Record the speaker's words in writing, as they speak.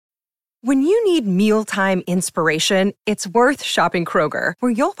When you need mealtime inspiration, it's worth shopping Kroger,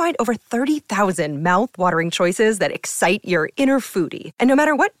 where you'll find over 30,000 mouth-watering choices that excite your inner foodie. And no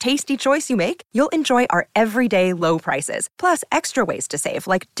matter what tasty choice you make, you'll enjoy our everyday low prices, plus extra ways to save,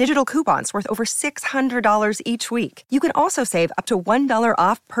 like digital coupons worth over $600 each week. You can also save up to $1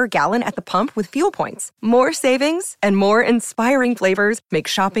 off per gallon at the pump with fuel points. More savings and more inspiring flavors make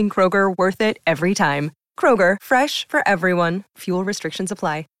shopping Kroger worth it every time. Kroger, fresh for everyone. Fuel restrictions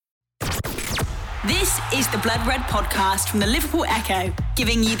apply. This is the Blood Red podcast from the Liverpool Echo,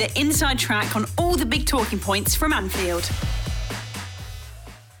 giving you the inside track on all the big talking points from Anfield.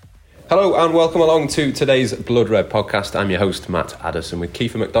 Hello and welcome along to today's Blood Red podcast. I'm your host, Matt Addison, with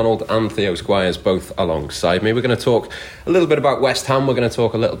Kiefer MacDonald and Theo Squires both alongside me. We're going to talk a little bit about West Ham. We're going to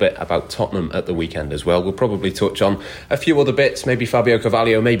talk a little bit about Tottenham at the weekend as well. We'll probably touch on a few other bits, maybe Fabio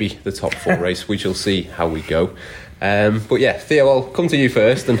Carvalho, maybe the top four race. We shall see how we go. But yeah, Theo, I'll come to you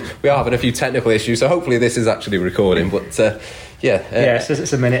first, and we are having a few technical issues, so hopefully this is actually recording. But it's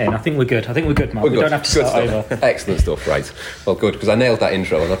a minute in. I think we're good, Matt. We don't have to start over. Excellent stuff, right. Well, good, because I nailed that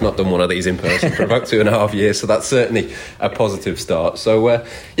intro, and I've not done one of these in person for about 2.5 years, so that's certainly a positive start. So,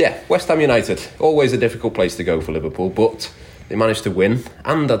 West Ham United, always a difficult place to go for Liverpool, but they managed to win,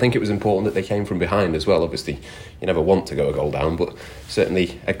 and I think it was important that they came from behind as well. Obviously, you never want to go a goal down, but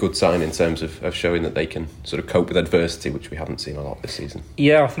certainly a good sign in terms of showing that they can sort of cope with adversity, which we haven't seen a lot this season.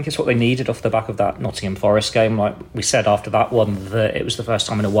 Yeah, I think it's what they needed off the back of that Nottingham Forest game. Like we said after that one, that it was the first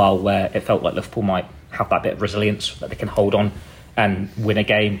time in a while where it felt like Liverpool might have that bit of resilience, that they can hold on and win a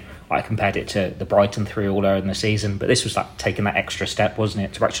game. I compared it to the Brighton 3-3 earlier in the season, but this was like taking that extra step, wasn't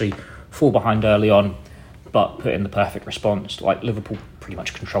it, to actually fall behind early on but put in the perfect response. Like Liverpool pretty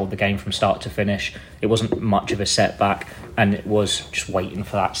much controlled the game from start to finish. It wasn't much of a setback, and it was just waiting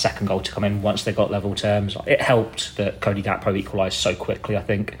for that second goal to come in once they got level terms. It helped that Cody Gakpo equalised so quickly, I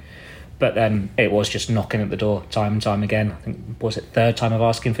think, but then it was just knocking at the door time and time again. I think, was it third time of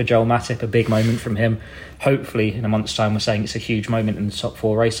asking for Joel Matip, a big moment from him. Hopefully in a month's time we're saying it's a huge moment in the top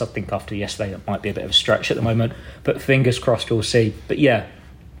four race. I think after yesterday it might be a bit of a stretch at the moment, but fingers crossed we'll see. But yeah,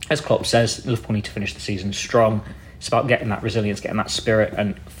 as Klopp says, Liverpool need to finish the season strong. It's about getting that resilience, getting that spirit,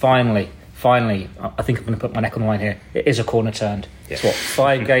 and finally, I think I'm going to put my neck on the line here. It is a corner turned. Yeah. It's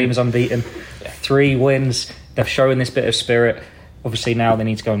 5 games unbeaten, 3 wins. They've shown this bit of spirit. Obviously now they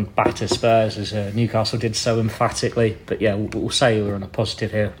need to go and batter Spurs, as Newcastle did so emphatically. But yeah, we'll say we're on a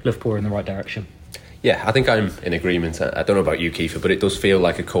positive here. Liverpool are in the right direction. Yeah, I think I'm in agreement. I don't know about you, Kiefer, but it does feel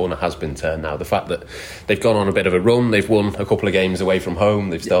like a corner has been turned now. The fact that they've gone on a bit of a run, they've won a couple of games away from home,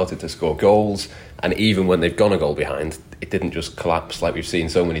 they've started to score goals, and even when they've gone a goal behind, it didn't just collapse like we've seen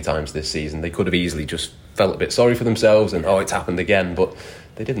so many times this season. They could have easily just felt a bit sorry for themselves and, it's happened again, but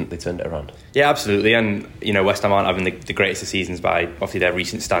they didn't. They turned it around. Yeah, absolutely. And, West Ham aren't having the greatest of seasons by, obviously, their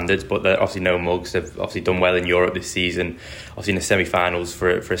recent standards, but they're obviously no mugs. They've obviously done well in Europe this season, obviously in the semi-finals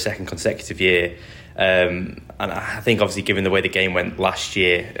for a second consecutive year. And I think, obviously, given the way the game went last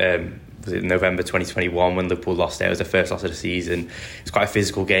year, was it November 2021 when Liverpool lost it? It was the first loss of the season. It was quite a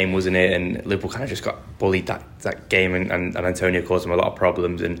physical game, wasn't it? And Liverpool kind of just got bullied that game, and Antonio caused them a lot of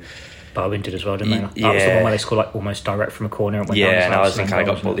problems. And Bowen did as well, didn't they? That was the one where they scored almost direct from a corner. And went down and Alisson kind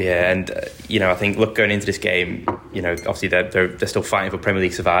of got bullied. Yeah, and I think going into this game, obviously they're still fighting for Premier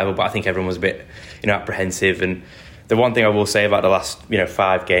League survival, but I think everyone was a bit apprehensive. And the one thing I will say about the last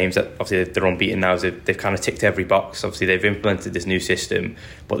 5 games, that obviously they're unbeaten now, is they've kind of ticked every box. Obviously they've implemented this new system,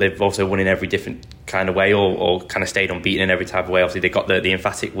 but they've also won in every different kind of way, or kind of stayed unbeaten in every type of way. Obviously they got the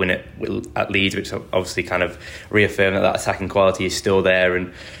emphatic win at Leeds, which obviously kind of reaffirmed that attacking quality is still there.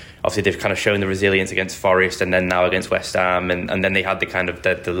 And obviously they've kind of shown the resilience against Forest, and then now against West Ham, and then they had the kind of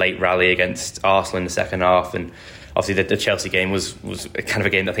the late rally against Arsenal in the second half. And obviously the Chelsea game was kind of a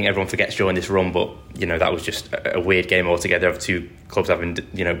game that I think everyone forgets during this run, but that was just a weird game altogether, of 2 clubs having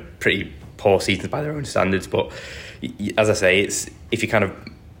pretty poor seasons by their own standards. But as I say, it's, if you kind of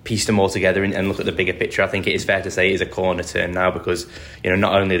piece them all together and look at the bigger picture, I think it is fair to say it is a corner turn now, because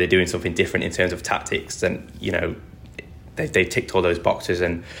not only are they doing something different in terms of tactics, and they've ticked all those boxes,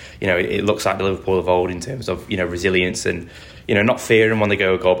 and it looks like the Liverpool of old in terms of resilience and not fearing when they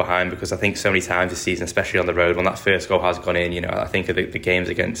go a goal behind, because I think so many times this season, especially on the road, when that first goal has gone in, I think of the games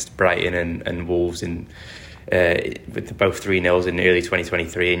against Brighton and Wolves with both 3-0s in early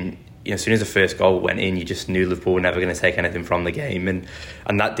 2023, and as soon as the first goal went in, you just knew Liverpool were never going to take anything from the game, and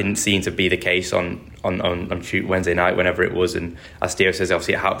that didn't seem to be the case on Wednesday night, whenever it was. And as Theo says,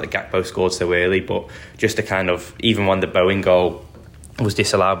 obviously it helped that Gakpo scored so early, but just to kind of, even when the Bowen goal was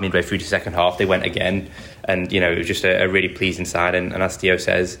disallowed midway through the second half. They went again, and it was just a really pleasing sign. And as Theo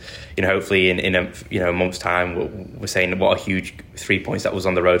says, hopefully in a month's time, we're saying what a huge 3 points that was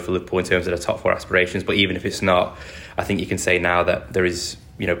on the road for Liverpool in terms of the top four aspirations. But even if it's not, I think you can say now that there is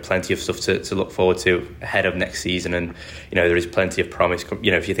plenty of stuff to look forward to ahead of next season, and there is plenty of promise.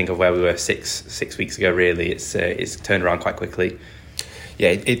 If you think of where we were six weeks ago, really, it's turned around quite quickly. Yeah,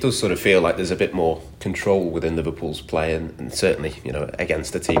 it does sort of feel like there's a bit more control within Liverpool's play, and certainly,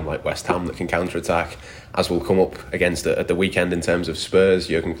 against a team like West Ham that can counter-attack, as will come up against at the weekend in terms of Spurs.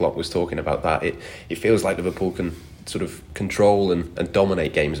 Jurgen Klopp was talking about that. It feels like Liverpool can sort of control and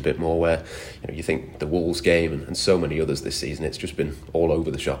dominate games a bit more, where you think the Wolves game and so many others this season, it's just been all over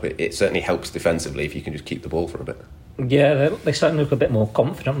the shop. It certainly helps defensively if you can just keep the ball for a bit. Yeah, they certainly look a bit more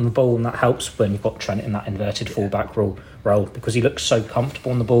confident on the ball, and that helps when you've got Trent in that inverted fullback role, because he looks so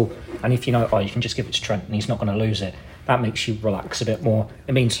comfortable on the ball. And if you can just give it to Trent and he's not going to lose it, that makes you relax a bit more.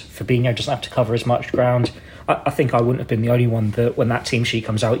 It means Fabio doesn't have to cover as much ground. I think I wouldn't have been the only one that when that team sheet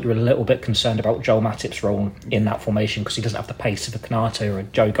comes out, you're a little bit concerned about Joel Matip's role in that formation, because he doesn't have the pace of a Konate or a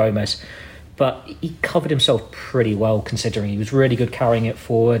Joe Gomez. But he covered himself pretty well, considering he was really good carrying it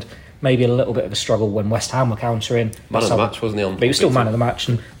forward. Maybe a little bit of a struggle when West Ham were countering. Man of the match, wasn't he? But he was still man of the match,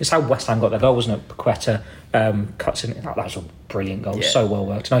 and it's how West Ham got their goal, wasn't it? Paqueta cuts in. That was a brilliant goal, so well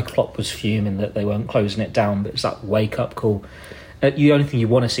worked. I know Klopp was fuming that they weren't closing it down, but it's that wake-up call. The only thing you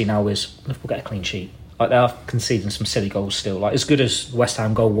want to see now is Liverpool get a clean sheet. Like, they are conceding some silly goals still. Like, as good as the West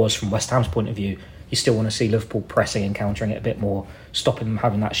Ham goal was from West Ham's point of view, you still want to see Liverpool pressing and countering it a bit more, stopping them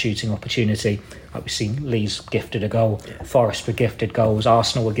having that shooting opportunity. Like we've seen, Leeds gifted a goal, Forest were gifted goals,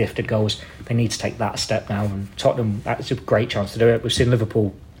 Arsenal were gifted goals. They need to take that step now, and Tottenham, that's a great chance to do it. We've seen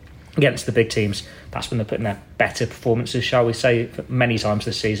Liverpool against the big teams, that's when they're putting their better performances, shall we say, many times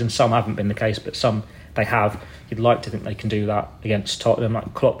this season. Some haven't been the case, but some they have. You'd like to think they can do that against Tottenham.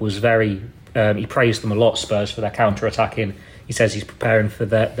 Like, Klopp was he praised them a lot, Spurs, for their counter-attacking. He says he's preparing for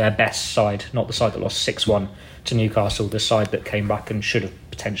their best side, not the side that lost 6-1 to Newcastle, the side that came back and should have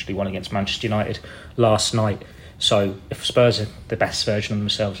potentially won against Manchester United last night. So if Spurs are the best version of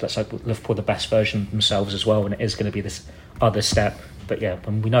themselves, let's hope Liverpool are the best version of themselves as well, and it is going to be this other step. But yeah,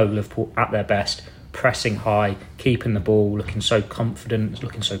 when we know Liverpool at their best, pressing high, keeping the ball, looking so confident,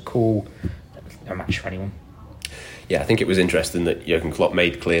 looking so cool, no match for anyone. Yeah, I think it was interesting that Jurgen Klopp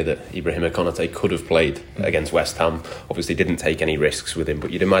made clear that Ibrahima Konate could have played against West Ham. Obviously didn't take any risks with him,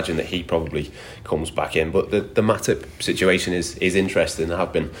 but you'd imagine that he probably comes back in. But the Matip situation is interesting. There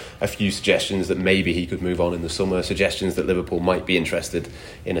have been a few suggestions that maybe he could move on in the summer, suggestions that Liverpool might be interested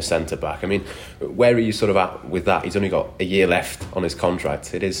in a centre-back. I mean, where are you sort of at with that? He's only got a year left on his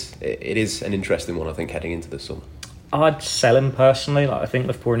contract. It is an interesting one, I think, heading into the summer. I'd sell him personally. Like, I think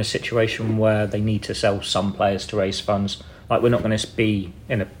Liverpool are in a situation where they need to sell some players to raise funds. Like, we're not going to be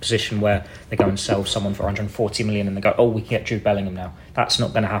in a position where they go and sell someone for 140 million and they go, we can get Jude Bellingham now. That's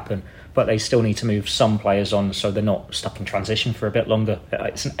not going to happen. But they still need to move some players on so they're not stuck in transition for a bit longer.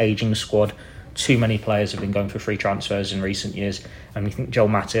 It's an ageing squad. Too many players have been going for free transfers in recent years. And we think Joel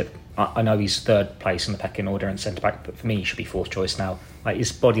Matip, I know he's third place in the pecking order in centre-back, but for me, he should be fourth choice now. Like,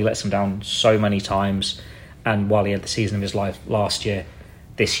 his body lets him down so many times. And while he had the season of his life last year,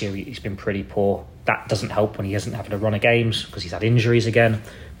 this year he's been pretty poor. That doesn't help when he hasn't had a run of games because he's had injuries again.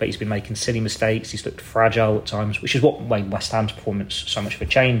 But he's been making silly mistakes. He's looked fragile at times, which is what made West Ham's performance so much of a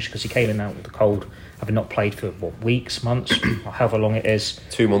change, because he came in out with the cold, having not played for weeks, months, or however long it is.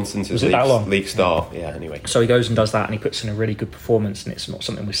 2 months into his league start. Yeah, anyway. So he goes and does that, and he puts in a really good performance, and it's not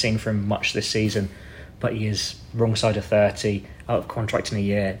something we've seen from him much this season. But he is wrong side of 30, out of contract in a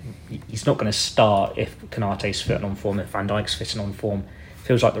year. He's not going to start if Konate's fit and on form, if Van Dijk's fit and on form.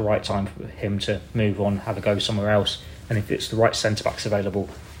 Feels like the right time for him to move on, have a go somewhere else. And if it's the right centre-backs available,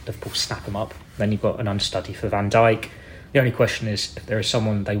 Liverpool snap him up. Then you've got an understudy for Van Dijk. The only question is, if there is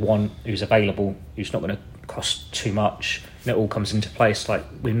someone they want who's available, who's not going to cost too much, and it all comes into place. Like,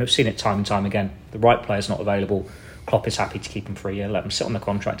 we've seen it time and time again. The right player's not available. Klopp is happy to keep him for a year, let him sit on the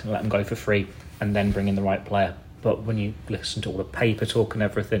contract and let him go for free, and then bring in the right player. But when you listen to all the paper talk and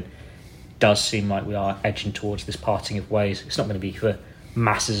everything, it does seem like we are edging towards this parting of ways. It's not going to be for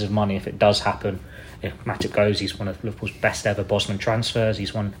masses of money if it does happen. If Matip goes, he's one of Liverpool's best ever Bosman transfers.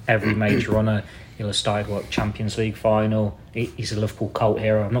 He's won every major honour. He'll have started Champions League final. He's a Liverpool cult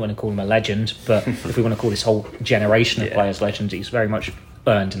hero. I'm not going to call him a legend, but if we want to call this whole generation of players legends, he's very much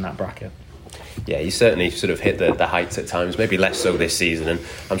earned in that bracket. Yeah, he's certainly sort of hit the heights at times, maybe less so this season, and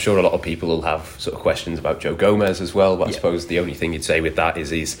I'm sure a lot of people will have sort of questions about Joe Gomez as well, but I suppose the only thing you'd say with that is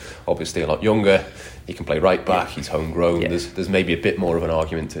he's obviously a lot younger, he can play right back, he's homegrown, there's maybe a bit more of an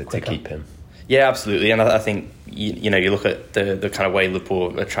argument to keep him. Yeah, absolutely, and I think you look at the kind of way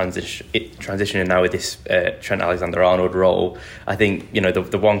Liverpool are transitioning now with this Trent Alexander-Arnold role. I think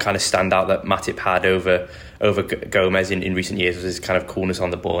the one kind of standout that Matip had over Gomez in recent years was his kind of coolness on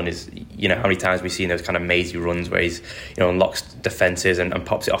the ball, and his how many times we've seen those kind of mazy runs where he's unlocks defences and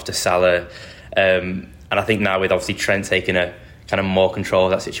pops it off to Salah. And I think now with obviously Trent taking a kind of more control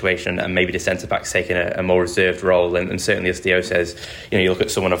of that situation, and maybe the centre-back's taking a more reserved role, and certainly as Theo says, you look at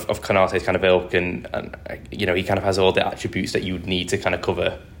someone of Konaté's kind of ilk, and he kind of has all the attributes that you would need to kind of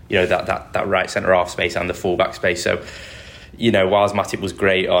cover that right centre-half space and the full-back space. So whilst Matip was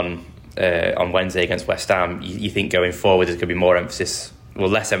great on Wednesday against West Ham, you think going forward there's going to be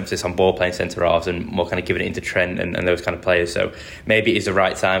less emphasis on ball playing centre halves and more kind of giving it into Trent and those kind of players. So maybe it is the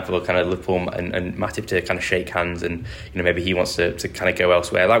right time for kind of Liverpool and Matip to kind of shake hands, and maybe he wants to kind of go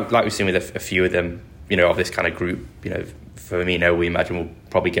elsewhere, like we've seen with a few of them of this kind of group. Firmino, we imagine, will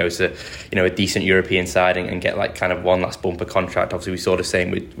probably go to a decent European side and get like kind of one last bumper contract. Obviously we saw the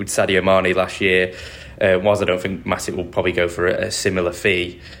same with Sadio Mane last year. Whilst I don't think Matip will probably go for a similar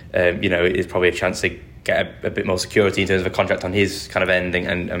fee, it is probably a chance to get a bit more security in terms of a contract on his kind of end,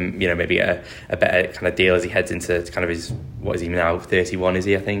 and maybe a better kind of deal as he heads into kind of his, what is he now, 31 is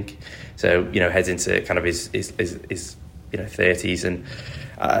he, I think, so heads into kind of his 30s.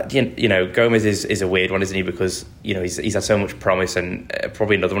 And Gomez is a weird one, isn't he, because he's had so much promise, and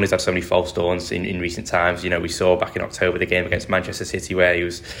probably another one who's had so many false dawns in recent times. We saw back in October the game against Manchester City where he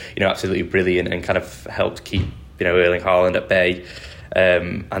was absolutely brilliant and kind of helped keep Erling Haaland at bay.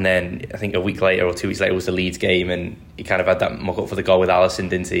 And then I think a week later or 2 weeks later was the Leeds game, and he kind of had that mock up for the goal with Alisson,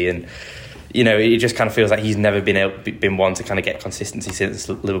 didn't he? And it just kind of feels like he's never been one to kind of get consistency since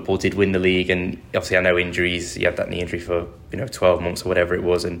Liverpool did win the league. And obviously I know injuries, he had that knee injury for 12 months or whatever it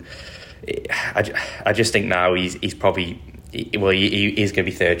was, and I just think now he's probably, he is going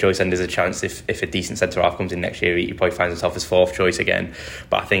to be third choice, and there's a chance if a decent centre half comes in next year, he probably finds himself as fourth choice again.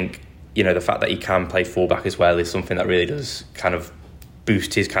 But I think the fact that he can play fullback as well is something that really does kind of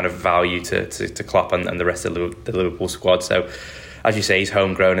boost his kind of value to Klopp and the rest of the Liverpool squad. So as you say, he's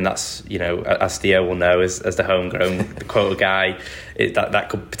homegrown, and that's as Theo will know, as the homegrown the quota guy, that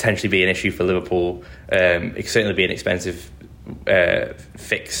could potentially be an issue for Liverpool. It could certainly be an expensive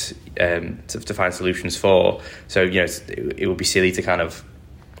fix to find solutions for. So it would be silly to kind of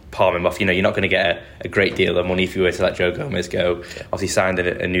palm him off. You're not going to get a great deal of money if you were to let Joe Gomez go. Obviously signed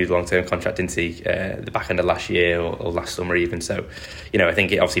a new long-term contract into the back end of last year or last summer even. So I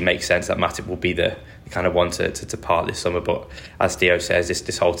think it obviously makes sense that Matip will be the kind of one to part this summer. But as Theo says,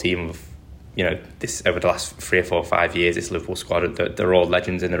 this whole team of this over the last 3 or 4 or 5 years, this Liverpool squad, they're all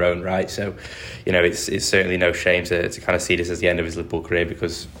legends in their own right. So it's certainly no shame to kind of see this as the end of his Liverpool career,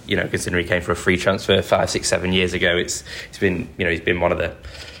 because considering he came for a free transfer 5, 6, 7 years ago, it's been he's been one of the,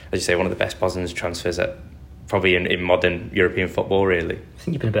 as you say, one of the best Bosnian transfers that probably in modern European football, really. I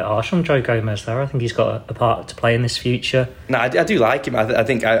think you've been a bit harsh on Joe Gomez there. I think he's got a part to play in this future. No, I do like him. I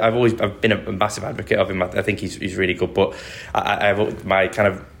think I've been a massive advocate of him. I think he's really good. But I think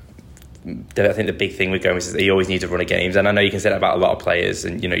the big thing with Gomez is that he always needs a run of games, and I know you can say that about a lot of players.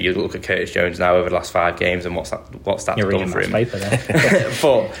 And you look at Curtis Jones now over the last 5 games, and what's that done for him?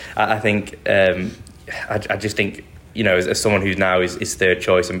 But I think I just think, as someone who's now is third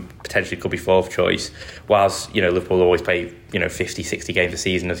choice and potentially could be fourth choice, whilst Liverpool always play 50, 60 games a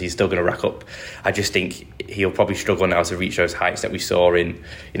season, as he's still going to rack up, I just think he'll probably struggle now to reach those heights that we saw in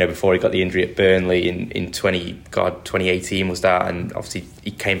before he got the injury at Burnley in 2018 was that, and obviously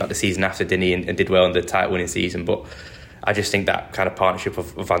he came back the season after, didn't he, and did well in the title winning season. But I just think that kind of partnership of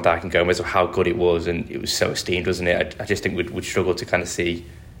Van Dijk and Gomez, of how good it was, and it was so esteemed, wasn't it? I just think we'd struggle to kind of see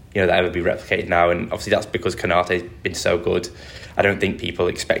that ever be replicated now. And obviously that's because Konaté's been so good. I don't think people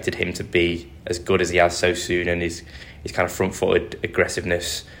expected him to be as good as he has so soon, and his kind of front-footed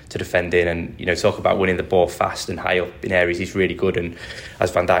aggressiveness to defend in, and talk about winning the ball fast and high up in areas, he's really good. And as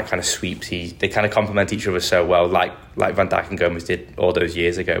Van Dijk kind of sweeps, they kind of complement each other so well, like Van Dijk and Gomez did all those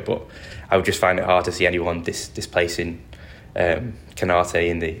years ago. But I would just find it hard to see anyone displacing Konaté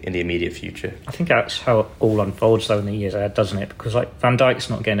in the immediate future. I think that's how it all unfolds though in the years ahead, doesn't it? Because Van Dijk's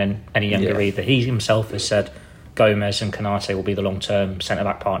not getting any younger either. He himself has said Gomez and Konaté will be the long-term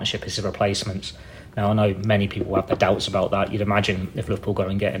centre-back partnership as his replacements. Now I know many people have their doubts about that. You'd imagine if Liverpool go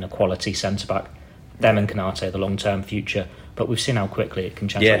and get in a quality centre-back, them and Konaté are the long-term future. But we've seen how quickly it can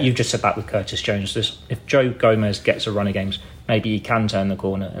change. Like you've just said that with Curtis Jones. If Joe Gomez gets a run of games, maybe he can turn the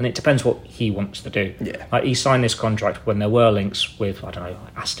corner, and it depends what he wants to do. He signed this contract when there were links with, I don't know,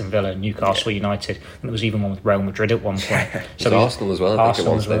 Aston Villa, Newcastle United, and there was even one with Real Madrid at one point. So Arsenal as well.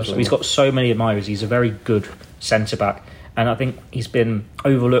 So he's got so many admirers. He's a very good centre back, And I think he's been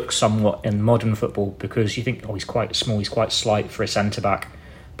overlooked somewhat in modern football because you think, he's quite small, he's quite slight for a centre-back.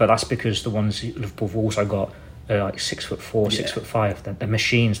 But that's because the ones Liverpool have also got are like 6'4", 6'5". They're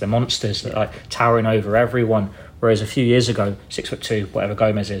machines, they're monsters that are like towering over everyone. Whereas a few years ago, 6'2", whatever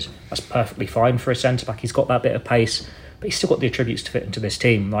Gomez is, that's perfectly fine for a centre-back. He's got that bit of pace, but he's still got the attributes to fit into this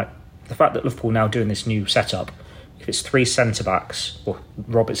team. Like the fact that Liverpool now doing this new setup, if it's 3 centre-backs, or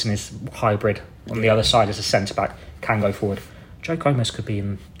Robertson is hybrid on the other side as a centre-back, can go forward. Joe Gomez could be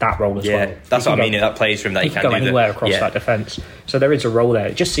in that role as well. That's what I mean. That plays from that he can go anywhere across that defence. So there is a role there.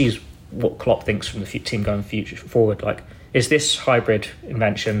 It just sees what Klopp thinks from the team going forward. Like, is this hybrid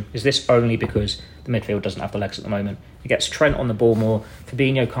invention? Is this only because the midfield doesn't have the legs at the moment? He gets Trent on the ball more.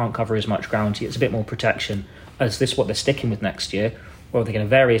 Fabinho can't cover as much ground. He gets a bit more protection. Is this what they're sticking with next year? Or are they going to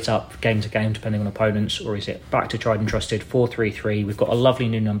vary it up game to game depending on opponents? Or is it back to tried and trusted 4-3-3? We've got a lovely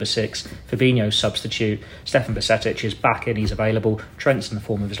new number 6. Fabinho's substitute. Stefan Bajcetic is back in. He's available. Trent's in the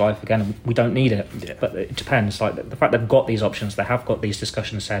form of his life again. And we don't need it. Yeah. But it depends. Like the fact they've got these options, they have got these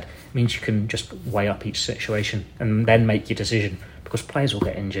discussions said, means you can just weigh up each situation and then make your decision. Because players will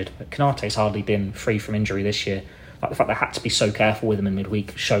get injured. But Konate's hardly been free from injury this year. Like the fact they had to be so careful with him in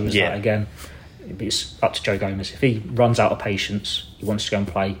midweek shows that again. It's up to Joe Gomez. If he runs out of patience, he wants to go and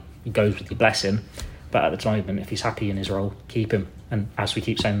play, he goes with your blessing. But at the time, if he's happy in his role, keep him. And as we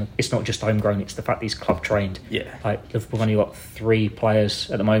keep saying, it's not just homegrown, it's the fact that he's club trained. Like Liverpool have only got 3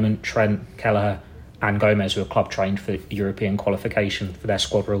 players at the moment, Trent, Kelleher and Gomez, who are club trained for European qualification for their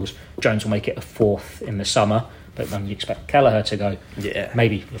squad rules. Jones will make it a 4th in the summer, but then you expect Kelleher to go.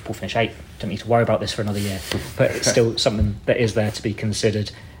 Maybe Liverpool finish 8th. Don't need to worry about this for another year. But it's still something that is there to be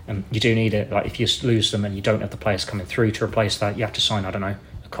considered. You do need it. Like if you lose them and you don't have the players coming through to replace that, you have to sign, I don't know,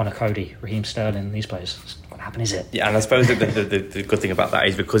 a Connor Cody, Raheem Sterling, these players. It's not going to happen, is it? Yeah, and I suppose the good thing about that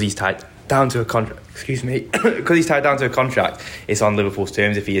is because he's tied down to a contract. Excuse me, because he's tied down to a contract, it's on Liverpool's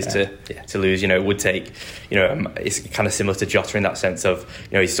terms. If he is to lose, it would take. It's kind of similar to Jota in that sense of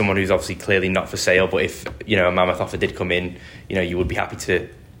he's someone who's obviously clearly not for sale. But if a mammoth offer did come in, you would be happy to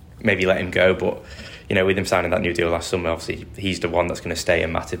maybe let him go, but. With him signing that new deal last summer, obviously he's the one that's going to stay,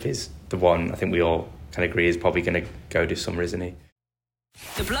 and Matip is the one I think we all kind of agree is probably going to go this summer, isn't he?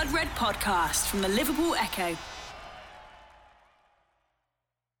 The Blood Red Podcast from the Liverpool Echo.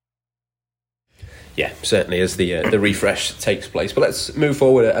 Yeah, certainly as the refresh takes place. But let's move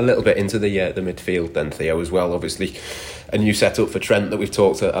forward a little bit into the midfield then, Theo, as well. Obviously, a new setup for Trent that we've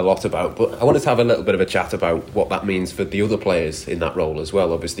talked a lot about. But I wanted to have a little bit of a chat about what that means for the other players in that role as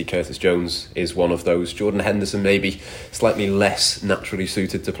well. Obviously, Curtis Jones is one of those. Jordan Henderson maybe slightly less naturally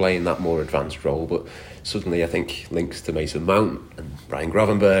suited to play in that more advanced role. But suddenly I think links to Mason Mount and Brian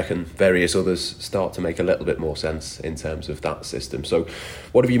Gravenberch and various others start to make a little bit more sense in terms of that system. So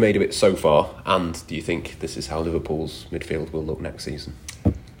what have you made of it so far, and do you think this is how Liverpool's midfield will look next season?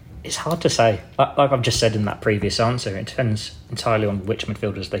 It's hard to say. Like I've just said in that previous answer, it depends entirely on which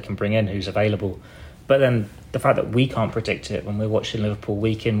midfielders they can bring in, who's available. But then the fact that we can't predict it when we're watching Liverpool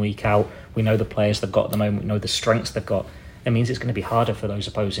week in, week out, we know the players they've got at the moment, we know the strengths they've got, it means it's going to be harder for those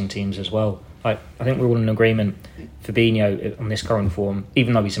opposing teams as well. I think we're all in agreement. Fabinho, on this current form,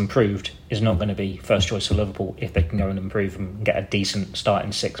 even though he's improved, is not going to be first choice for Liverpool if they can go and improve and get a decent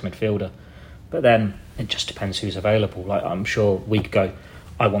starting 6 midfielder. But then it just depends who's available. Like I'm sure we could go,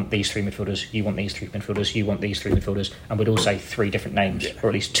 I want these 3 midfielders, you want these 3 midfielders, you want these 3 midfielders, and we'd all say 3 different names, or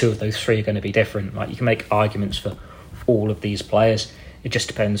at least 2 of those 3 are going to be different. Like you can make arguments for all of these players. It just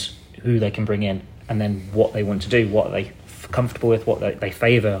depends who they can bring in and then what they want to do, what they comfortable with, what they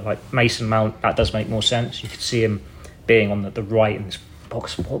favour. Like Mason Mount, that does make more sense. You could see him being on the right in this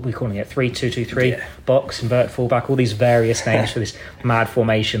box, what are we calling it, 3-2-2-3 box, invert fullback, all these various names for this mad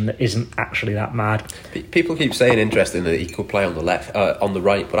formation that isn't actually that mad. People keep saying interesting that he could play on the left, on the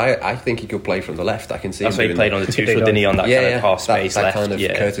right, but I think he could play from the left. I can see that's why he played on the 2 foot, didn't he, on that kind of half space that left. Kind of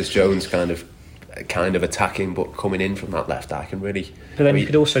Curtis Jones kind of attacking but coming in from that left. I can really. But then you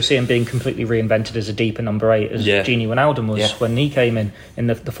could also see him being completely reinvented as a deeper number 8 as Gini Wijnaldum was when he came in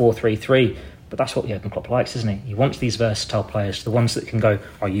the 4-3-3. But that's what Jurgen Klopp likes, isn't he? He wants these versatile players, the ones that can go,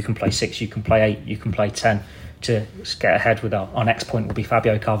 you can play 6, you can play 8, you can play 10, to get ahead with our next point will be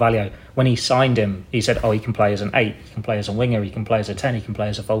Fabio Carvalho. When he signed him, he said, he can play as an 8, he can play as a winger, he can play as a 10, he can play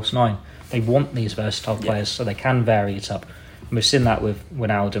as a false 9. They want these versatile players so they can vary it up. And we've seen that with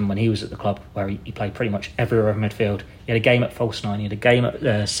Wijnaldum when he was at the club, where he played pretty much everywhere in midfield. He had a game at false 9, he had a game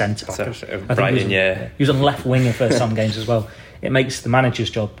at centre. He was on left winger for some games as well. It makes the manager's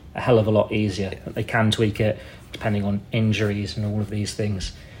job a hell of a lot easier. They can tweak it depending on injuries and all of these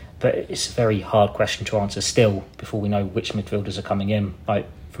things. But it's a very hard question to answer still before we know which midfielders are coming in. Like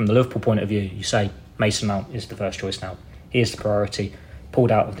from the Liverpool point of view, you say Mason Mount is the first choice now. he is the priority.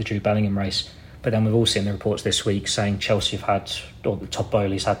 Pulled out of the Jude Bellingham race. But then we've all seen the reports this week saying Chelsea have had, or the top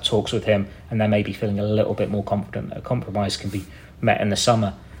Bowley's had talks with him, and they may be feeling a little bit more confident that a compromise can be met in the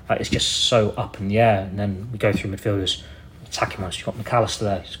summer. It's just so up in the air. And then we go through midfielders, attacking ones. You've got McAllister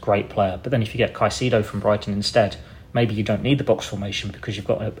there, he's a great player. But then if you get Caicedo from Brighton instead, maybe you don't need the box formation because you've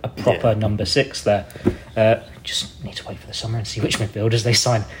got a proper number 6 there. Just need to wait for the summer and see which midfielders they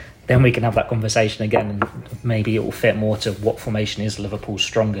sign. Then we can have that conversation again, and maybe it will fit more to what formation is Liverpool's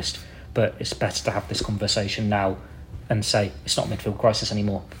strongest. But it's better to have this conversation now and say it's not a midfield crisis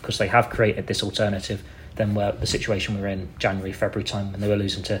anymore, because they have created this alternative than where the situation we were in January, February time when they were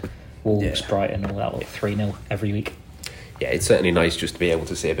losing to Wolves, Brighton, all that, 3-0 every week. Yeah, it's certainly nice just to be able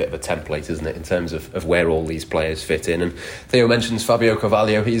to see a bit of a template, isn't it, in terms of where all these players fit in. And Theo mentions Fabio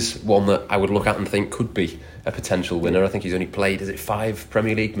Carvalho. He's one that I would look at and think could be a potential winner. I think he's only played, 5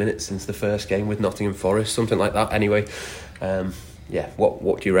 Premier League minutes since the first game with Nottingham Forest, something like that anyway.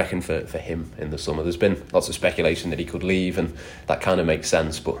 What do you reckon for him in the summer? There's been lots of speculation that he could leave, and that kind of makes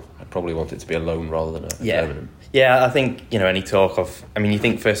sense, but I'd probably want it to be a loan rather than a permanent. Yeah, I think, any talk of... I mean, you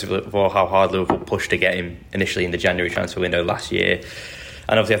think, first of all, how hard Liverpool pushed to get him initially in the January transfer window last year.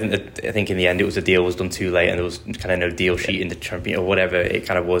 And obviously, I think in the end, the deal was done too late, and there was kind of no deal sheet in the champion or whatever it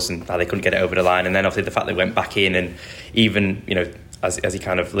kind of was, and they couldn't get it over the line. And then obviously the fact they went back in, and even, as he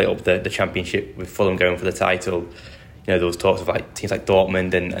kind of lit up the championship with Fulham going for the title... there was talks of teams like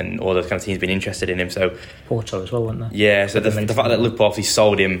Dortmund and all those kind of teams being interested in him. So Porto as well, weren't there? Yeah, so the fact that Liverpool obviously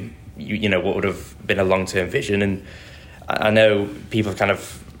sold him, what would have been a long-term vision. And I know people have kind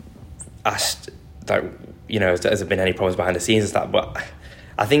of asked that, has there been any problems behind the scenes and stuff? But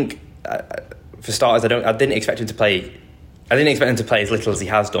I think, for starters, I didn't expect him to play. I didn't expect him to play as little as he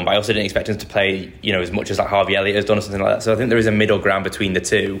has done, but I also didn't expect him to play, as much as Harvey Elliott has done or something like that. So I think there is a middle ground between the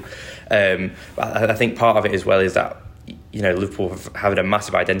two. But I think part of it as well is that, Liverpool have had a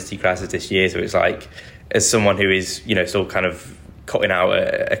massive identity crisis this year. So it's as someone who is, still kind of cutting out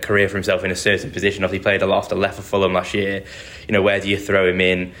a career for himself in a certain position. Obviously played a lot off the left for Fulham last year. Where do you throw him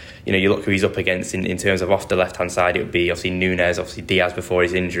in? You look who he's up against in terms of off the left-hand side. It would be obviously Núñez, obviously Diaz before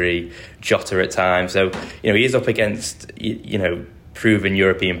his injury, Jota at times. So, he is up against, proven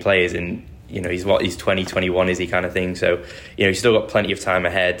European players, and, he's 20, 21 is he kind of thing. So, he's still got plenty of time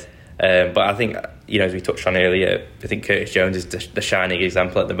ahead. But I think, as we touched on earlier, I think Curtis Jones is the shining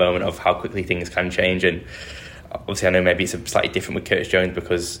example at the moment of how quickly things can change. And obviously, I know maybe it's slightly different with Curtis Jones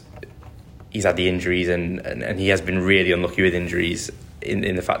because he's had the injuries and he has been really unlucky with injuries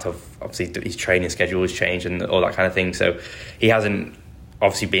in the fact of obviously his training schedule has changed and all that kind of thing. So he hasn't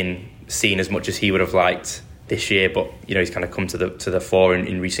obviously been seen as much as he would have liked this year, but he's kind of come to the fore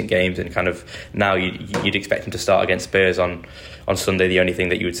in recent games, and kind of now you'd expect him to start against Spurs on Sunday. The only thing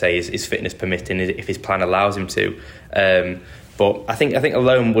that you would say is fitness permitting, if his plan allows him to. But I think a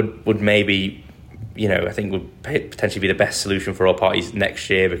loan would maybe, I think would potentially be the best solution for all parties next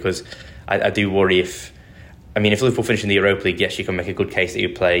year, because I do worry if Liverpool finish in the Europa League, yes, you can make a good case that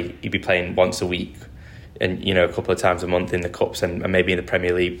you'd be playing once a week and a couple of times a month in the cups and maybe in the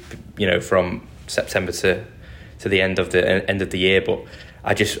Premier League, from September to the end of the year. But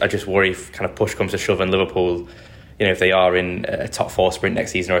I just worry if kind of push comes to shove and Liverpool, if they are in a top 4 sprint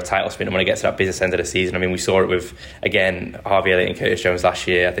next season or a title sprint, and when it gets to that business end of the season. We saw it with, again, Harvey Elliott and Curtis Jones last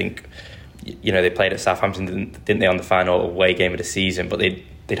year. I think, they played at Southampton, didn't they, on the final away game of the season, but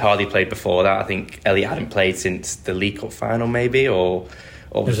they'd hardly played before that. I think Elliott hadn't played since the League Cup final, maybe, or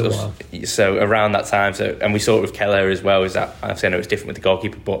so around that time. So, and we saw it with Keller as well. Is that obviously I know it's different with the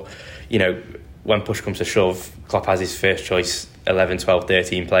goalkeeper, but when push comes to shove, Klopp has his first choice 11, 12,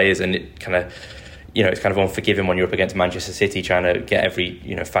 13 players, and it kind of, it's kind of unforgiving when you're up against Manchester City trying to get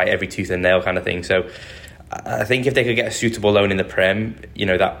fight every tooth and nail kind of thing. So I think if they could get a suitable loan in the Prem,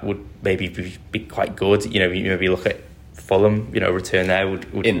 that would maybe be quite good. You maybe look at Fulham, return there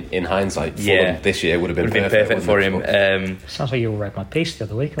would in hindsight, Fulham this year would have been perfect for him. Sounds like you all read my piece the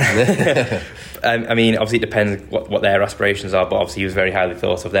other week. Obviously it depends what their aspirations are, but obviously he was very highly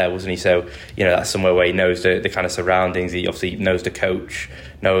thought of there, wasn't he? So that's somewhere where he knows the kind of surroundings. He obviously knows the coach,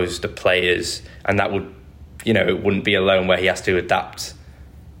 knows the players, and that would, it wouldn't be a loan where he has to adapt.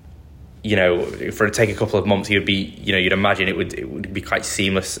 For it to take a couple of months, he would be, you'd imagine it would be quite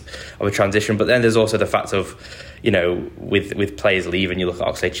seamless of a transition. But then there's also the fact of, with players leaving, you look at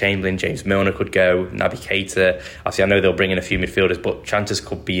Oxlade-Chamberlain, James Milner could go, Naby Keita. Obviously, I know they'll bring in a few midfielders, but chances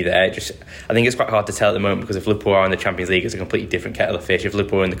could be there. I think it's quite hard to tell at the moment, because if Liverpool are in the Champions League, it's a completely different kettle of fish. If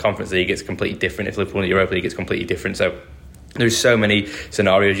Liverpool are in the Conference League, it's completely different. If Liverpool are in the Europa League, it's completely different. So There's so many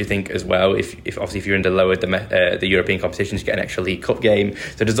scenarios you think as well. If obviously if you're in the lower the European competitions, you get an extra League Cup game.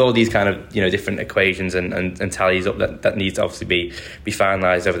 So there's all these kind of different equations and tallies up that needs to obviously be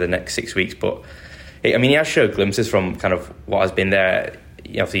finalised over the next 6 weeks. But I mean, he has showed glimpses from kind of what has been there.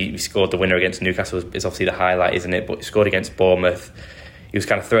 Obviously, he scored the winner against Newcastle is obviously the highlight, isn't it? But he scored against Bournemouth. He was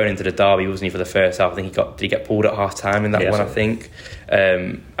kind of thrown into the derby, wasn't he, for the first half? I think did he get pulled at half time in that one? I think.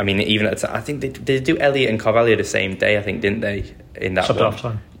 I mean, even at I think they do Elliott and Carvalho the same day. I think, didn't they? In that one, half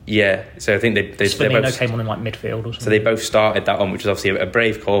time. Yeah, so I think they both came on in like midfield or something. So they both started that one, which was obviously a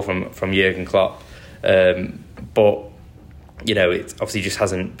brave call from Jurgen Klopp. But it obviously just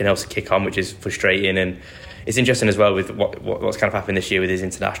hasn't been able to kick on, which is frustrating. And it's interesting as well with what's kind of happened this year with his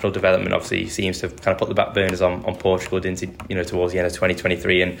international development. Obviously, he seems to have kind of put the back burners on Portugal into towards the end of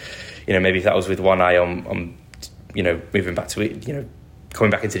 2023, and maybe if that was with one eye on moving back to it, coming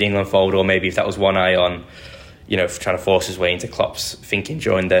back into the England fold, or maybe if that was one eye on trying to force his way into Klopp's thinking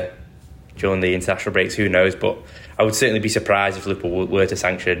during the international breaks. Who knows? But I would certainly be surprised if Liverpool were to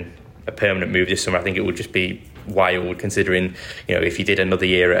sanction a permanent move this summer. I think it would just be wild, considering if he did another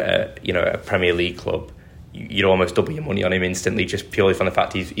year at a Premier League club, you'd almost double your money on him instantly, just purely from the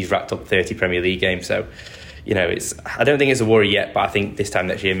fact he's racked up 30 Premier League games. So I don't think it's a worry yet, but I think this time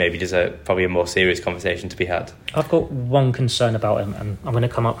next year maybe there's probably a more serious conversation to be had. I've got one concern about him, and I'm going to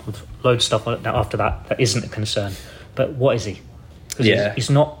come up with loads of stuff after that isn't a concern. But what is he? Because he's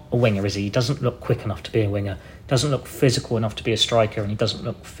not a winger, is he? He doesn't look quick enough to be a winger. Doesn't look physical enough to be a striker, and he doesn't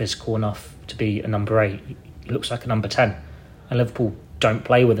look physical enough to be a number 8. He looks like a number 10, and Liverpool don't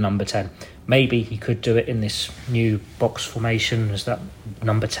play with a number 10. Maybe he could do it in this new box formation as that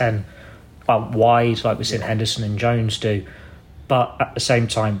number 10 wide, like we've seen Henderson and Jones do. But at the same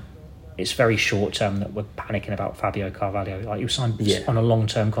time, it's very short term that we're panicking about Fabio Carvalho. Like, he was signed on a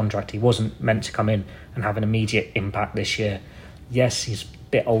long-term contract. He wasn't meant to come in and have an immediate impact this year. Yes, he's a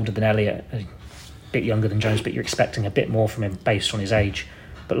bit older than Elliott, a bit younger than Jones, but you're expecting a bit more from him based on his age.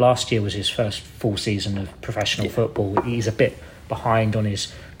 But last year was his first full season of professional football. He's a bit behind on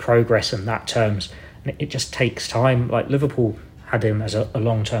his progress in that terms, and it just takes time. Like, Liverpool had him as a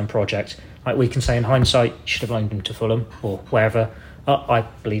long-term project. Like, we can say in hindsight, you should have loaned him to Fulham or wherever. I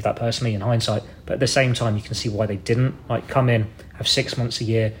believe that personally in hindsight, but at the same time you can see why they didn't. Like, come in, have 6 months a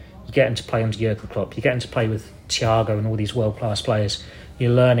year, you get him to play under Jurgen Klopp, you get him to play with Thiago and all these world-class players.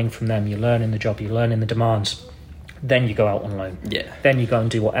 You're learning from them, you're learning the job, you're learning the demands. Then you go out on loan. Then you go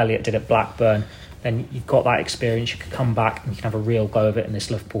and do what Elliott did at Blackburn. Then you've got that experience, you can come back and you can have a real go of it in this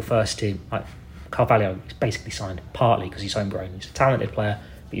Liverpool first team. Like, Carvalho is basically signed partly because he's homegrown. He's a talented player,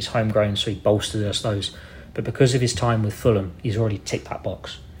 but he's homegrown, so he bolstered us those. But because of his time with Fulham, he's already ticked that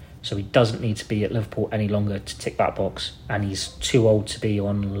box. So he doesn't need to be at Liverpool any longer to tick that box. And he's too old to be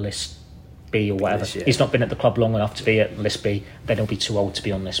on list B or whatever. He's not been at the club long enough to be at list B. Then he'll be too old to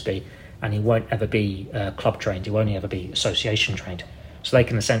be on list B. And he won't ever be club trained. He won't ever be association trained. So they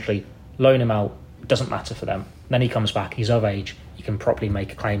can essentially loan him out. It doesn't matter for them. Then he comes back. He's of age. He can properly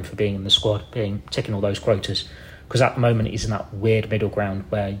make a claim for being in the squad, ticking all those quotas. Because at the moment he's in that weird middle ground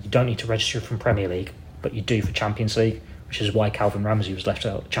where you don't need to register from Premier League, but you do for Champions League, which is why Calvin Ramsey was left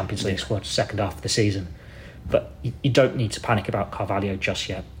out of the Champions League squad second half of the season. But you don't need to panic about Carvalho just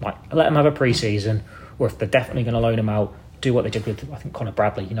yet. Like, let him have a pre-season, or if they're definitely going to loan him out, do what they did with, I think, Conor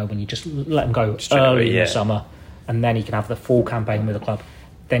Bradley, when you just let him go early in the summer, and then he can have the full campaign with the club.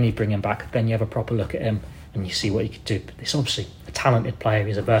 Then you bring him back, then you have a proper look at him, and you see what he could do. But it's obviously a talented player,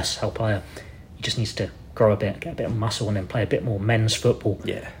 he's a versatile player. He just needs to grow a bit, get a bit of muscle, and then play a bit more men's football.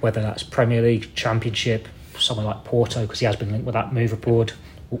 Whether that's Premier League, Championship, somewhere like Porto, because he has been linked with that move abroad.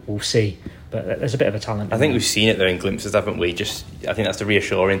 We'll see. But there's a bit of a talent. I think we've seen it though in glimpses, haven't we? I think that's the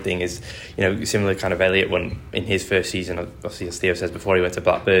reassuring thing is, similar kind of Elliott when in his first season, obviously as Theo says before, he went to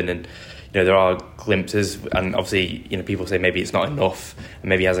Blackburn, and there are glimpses, and obviously people say maybe it's not enough, and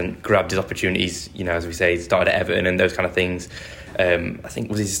maybe he hasn't grabbed his opportunities. As we say, he started at Everton and those kind of things. I think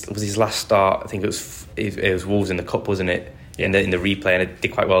was his last start. I think it was Wolves in the Cup, wasn't it? In the replay, and it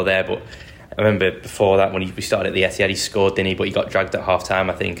did quite well there. But I remember before that when we started at the Etihad, he scored, didn't he? But he got dragged at half time,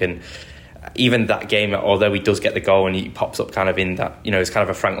 I think, and even that game, although he does get the goal and he pops up kind of in that, it's kind of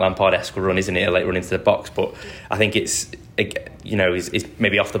a Frank Lampard-esque run, isn't it? A late run into the box, but I think it's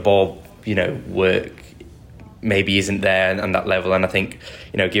maybe off the ball, work maybe isn't there and that level. And I think,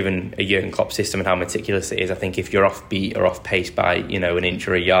 given a Jurgen Klopp system and how meticulous it is, I think if you're off beat or off pace by, an inch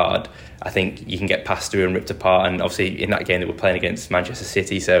or a yard, I think you can get passed through and ripped apart. And obviously in that game they were playing against Manchester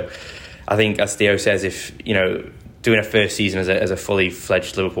City. So I think, as Theo says, if, doing a first season as a fully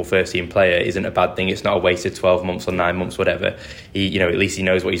fledged Liverpool first team player isn't a bad thing. It's not a wasted 12 months or 9 months, whatever. He, at least he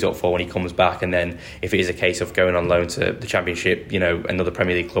knows what he's up for when he comes back. And then if it is a case of going on loan to the Championship, another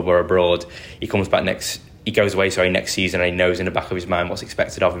Premier League club or abroad, he comes back he goes away next season, and he knows in the back of his mind what's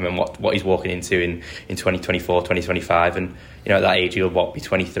expected of him and what he's walking into in 2024, 2025. And at that age he'll be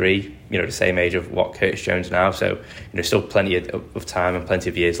 23, the same age of what Curtis Jones now. So still plenty of time and plenty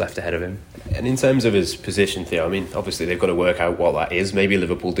of years left ahead of him. And in terms of his position, Theo, obviously they've got to work out what that is. Maybe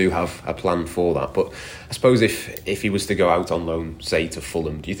Liverpool do have a plan for that, but I suppose if he was to go out on loan, say to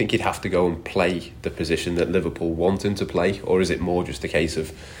Fulham, do you think he'd have to go and play the position that Liverpool want him to play, or is it more just a case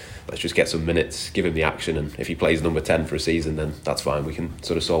of let's just get some minutes, give him the action, and if he plays number 10 for a season, then that's fine, we can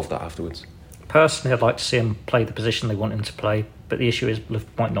sort of solve that afterwards? Personally, I'd like to see him play the position they want him to play, but the issue is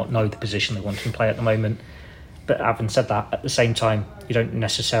Liverpool might not know the position they want him to play at the moment. But having said that, at the same time, you don't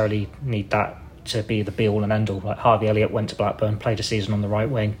necessarily need that to be the be-all and end-all. Like Harvey Elliott went to Blackburn, played a season on the right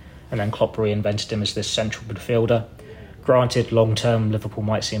wing, and then Klopp reinvented him as this central midfielder. Granted, long-term, Liverpool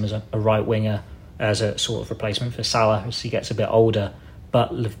might see him as a right winger, as a sort of replacement for Salah as he gets a bit older.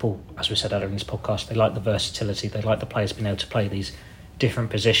 But Liverpool, as we said earlier in this podcast, they like the versatility. They like the players being able to play these different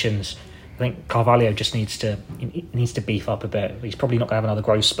positions. I think Carvalho just needs to beef up a bit. He's probably not going to have another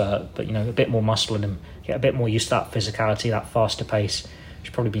growth spurt, but a bit more muscle in him, get a bit more used to that physicality, that faster pace,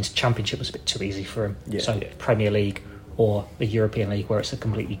 which probably means Championship was a bit too easy for him. Premier League or the European League, where it's a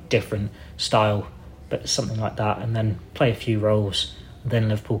completely different style, but something like that, and then play a few roles. Then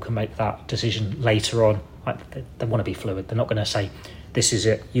Liverpool can make that decision later on. They want to be fluid. They're not going to say, this is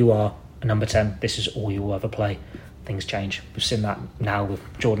it, you are a number 10, this is all you will ever play. Things change. We've seen that now with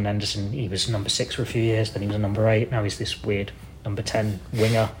Jordan Henderson. He was number 6 for a few years, then he was a number 8, now he's this weird number 10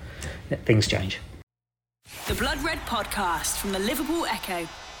 winger. Things change. The Blood Red Podcast from the Liverpool Echo.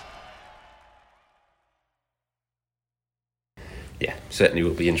 Yeah, certainly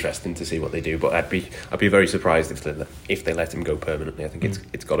will be interesting to see what they do, but I'd be very surprised if they let him go permanently. I think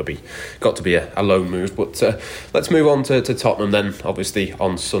it's got to be a loan move. But let's move on to Tottenham then. Obviously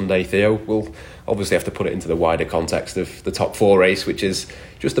on Sunday, Theo, we'll obviously have to put it into the wider context of the top 4 race, which is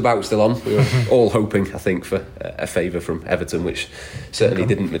just about still on. We were all hoping, I think, for a favour from Everton, which certainly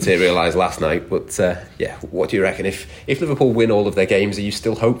didn't materialise last night. But what do you reckon? If Liverpool win all of their games, are you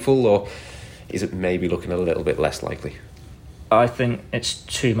still hopeful, or is it maybe looking a little bit less likely? I think it's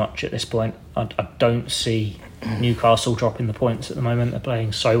too much at this point. I don't see Newcastle dropping the points at the moment. They're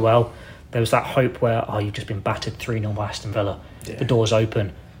playing so well. There was that hope where, you've just been battered 3-0 by Aston Villa. Yeah. The door's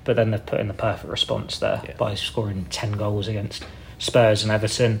open. But then they've put in the perfect response there by scoring 10 goals against Spurs and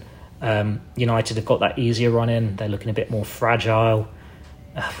Everton. United have got that easier run in. They're looking a bit more fragile.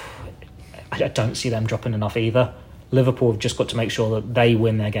 I don't see them dropping enough either. Liverpool have just got to make sure that they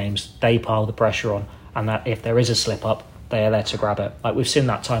win their games. They pile the pressure on. And that if there is a slip-up, they are there to grab it. Like we've seen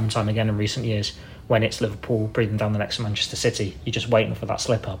that time and time again in recent years when it's Liverpool breathing down the necks of Manchester City. You're just waiting for that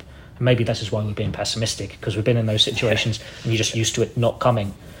slip up. And maybe this is why we're being pessimistic, because we've been in those situations and you're just used to it not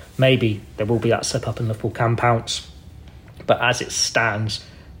coming. Maybe there will be that slip up and Liverpool can pounce. But as it stands,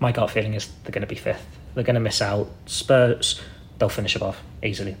 my gut feeling is they're going to be 5th. They're going to miss out. Spurs, they'll finish above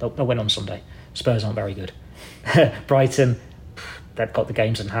easily. They'll win on Sunday. Spurs aren't very good. Brighton, they've got the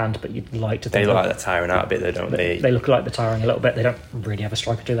games in hand, but you'd like to think... They look like they're tiring out a bit, though, don't they? They look like they're tiring a little bit. They don't really have a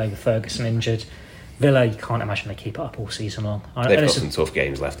striker, do they, with Ferguson injured. Villa, you can't imagine they keep it up all season long. They've got some tough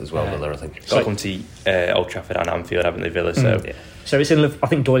games left as well, Villa, I think. Got to come to Old Trafford and Anfield, haven't they, Villa? So, So it's in. I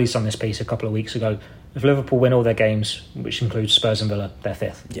think Doyley's done this piece a couple of weeks ago. If Liverpool win all their games, which includes Spurs and Villa, they're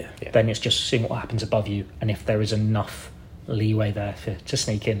 5th. Yeah. Then it's just seeing what happens above you and if there is enough leeway there to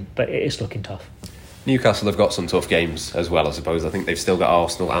sneak in. But it is looking tough. Newcastle have got some tough games as well, I suppose. I think they've still got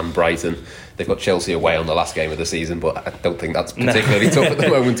Arsenal and Brighton. They've got Chelsea away on the last game of the season, but I don't think that's particularly tough at the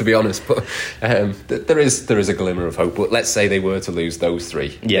moment, to be honest. But there is a glimmer of hope. But let's say they were to lose those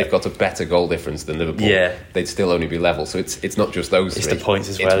 3. They've got a better goal difference than Liverpool. They'd still only be level. So it's not just those 3. It's the points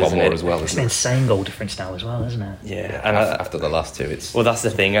as well, it's isn't one more it? as well. It's an insane goal difference now as well, isn't it? Yeah. And after the last 2, it's... Well, that's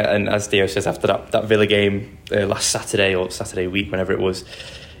the thing. And as Theo says, after that Villa game last Saturday or Saturday week, whenever it was...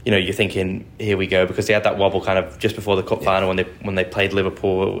 you're thinking, here we go, because they had that wobble kind of just before the cup final when they played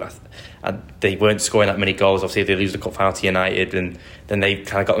Liverpool, and they weren't scoring that many goals. Obviously, they lose the cup final to United, and then they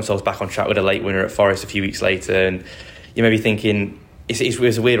kind of got themselves back on track with a late winner at Forest a few weeks later. And you may be thinking, it's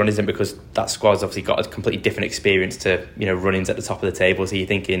a weird one, isn't it? Because that squad's obviously got a completely different experience to run-ins at the top of the table. So you're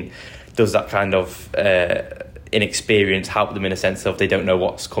thinking, does that kind of inexperience help them in a sense of they don't know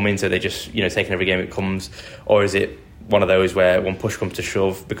what's coming, so they're just taking every game it comes, or is it one of those where when push comes to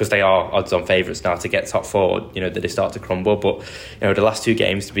shove, because they are odds-on favourites now to get top 4, that they start to crumble. But the last 2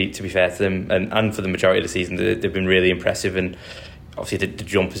 games, to be fair to them, and for the majority of the season, they've been really impressive. And obviously the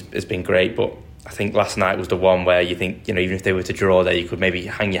jump has been great. But I think last night was the one where you think, even if they were to draw there, you could maybe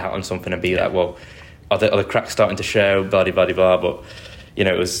hang your hat on something and be like, well, are the cracks starting to show? Blah blah blah blah. But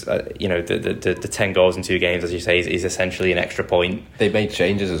it was the 10 goals in 2 games, as you say, is essentially an extra point. They made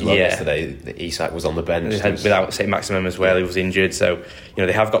changes as well yesterday. Isak was on the bench without St. Maximum as well. He was injured, so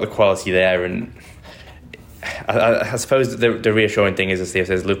they have got the quality there. And I suppose the reassuring thing is, as Theo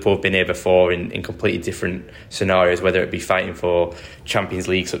says, Liverpool have been here before in completely different scenarios, whether it be fighting for Champions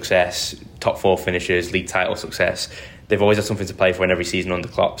League success, top 4 finishes, league title success. They've always had something to play for in every season under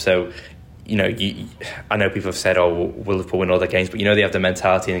Klopp. So I know people have said, will Liverpool win all their games? But they have the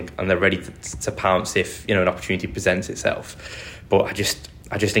mentality and they're ready to pounce if an opportunity presents itself. But I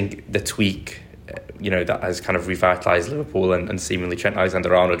just think the tweak, that has kind of revitalised Liverpool and seemingly Trent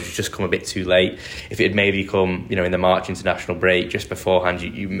Alexander-Arnold has just come a bit too late. If it had maybe come, in the March international break just beforehand,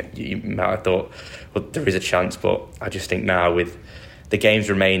 you might have thought, well, there is a chance. But I just think now with the games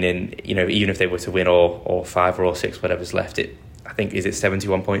remaining, even if they were to win all 5 or all 6, whatever's left, I think, is it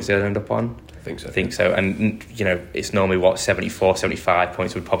 71 points they'll end up on? I think so. And, it's normally 74, 75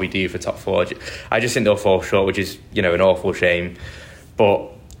 points would probably do for top 4. I just think they'll fall short, which is, an awful shame. But,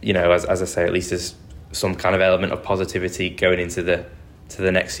 as I say, at least there's some kind of element of positivity going into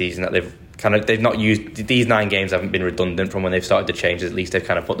the next season, that they've not used. These 9 games haven't been redundant from when they've started the changes. At least they've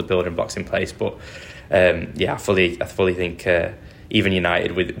kind of put the building blocks in place. But, I fully think... even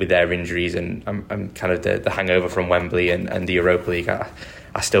United with their injuries and kind of the hangover from Wembley and the Europa League,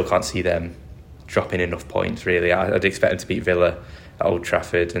 I still can't see them dropping enough points, really. I'd expect them to beat Villa at Old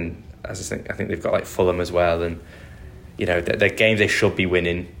Trafford, and I think they've got Fulham as well, and they're games they should be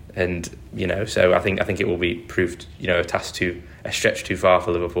winning, and so I think it will be proved a stretch too far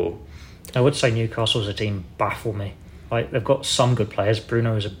for Liverpool. I would say Newcastle as a team baffle me. They've got some good players.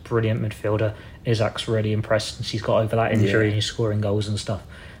 Bruno is a brilliant midfielder. Isak's really impressed since he's got over that injury and he's scoring goals and stuff.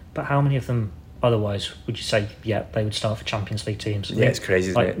 But how many of them otherwise would you say, they would start for Champions League teams? Yeah, it's crazy,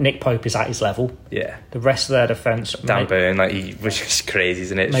 isn't it? Nick Pope is at his level. Yeah. The rest of their defence... Dan Burn, which is crazy,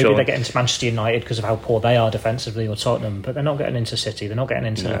 isn't it? Maybe they get into Manchester United because of how poor they are defensively, or Tottenham, but they're not getting into City, they're not getting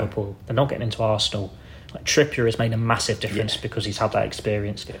into Liverpool, they're not getting into Arsenal. Trippier has made a massive difference because he's had that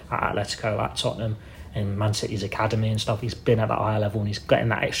experience at Atletico, at Tottenham, in Man City's academy and stuff. He's been at that higher level and he's getting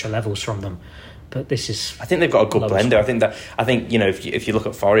that extra levels from them. But this is... I think they've got a good blender. I think if you look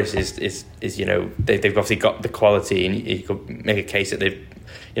at Forest, is they've obviously got the quality, and you could make a case that they've...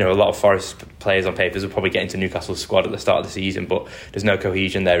 a lot of Forest players on papers will probably get into Newcastle's squad at the start of the season, but there's no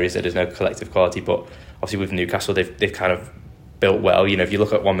cohesion there, is there? There's no collective quality. But obviously with Newcastle, they've kind of built well. If you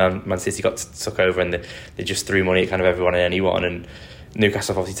look at one Man City got took over and they just threw money at kind of everyone and anyone, and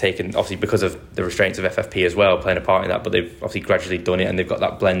Newcastle have obviously taken, because of the restraints of FFP as well, playing a part in that, but they've obviously gradually done it, and they've got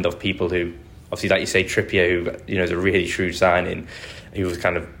that blend of people who, obviously, like you say, Trippier, who is a really shrewd signing, who was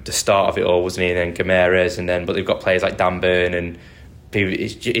kind of the start of it all, wasn't he? And then Guimaraes, but they've got players like Dan Burn and people.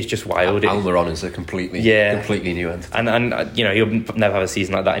 It's just wild. Almiron is a completely new entity, and he'll never have a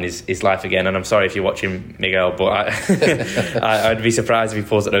season like that in his life again. And I'm sorry if you're watching, Miguel, but I'd be surprised if he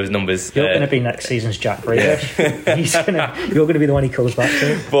pulls at those numbers. You're going to be next season's Jack Grealish. You're going to be the one he calls back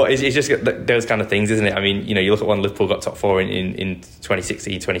to. But it's just those kind of things, isn't it? I mean, you look at when Liverpool got top 4 in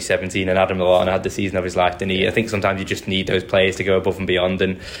 2016, 2017, and Adam Lallana had the season of his life, didn't he? I think sometimes you just need those players to go above and beyond,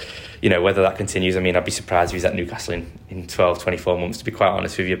 and whether that continues, I'd be surprised if he's at Newcastle in 12, 24 months, to be quite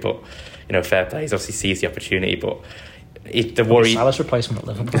honest with you. But, fair play, he obviously sees the opportunity. But the worry... Salah's replacement at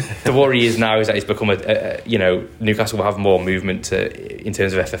Liverpool. The worry is now is that it's become Newcastle will have more movement in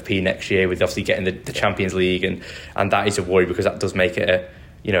terms of FFP next year, with obviously getting the Champions League, and that is a worry, because that does make it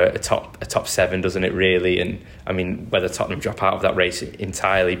a top 7, doesn't it, really? And, whether Tottenham drop out of that race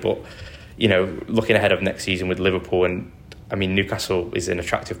entirely, but, looking ahead of next season with Liverpool, and Newcastle is an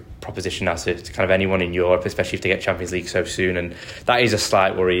attractive proposition now to kind of anyone in Europe, especially if they get Champions League so soon. And that is a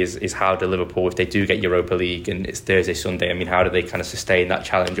slight worry, is how do Liverpool, if they do get Europa League and it's Thursday, Sunday, how do they kind of sustain that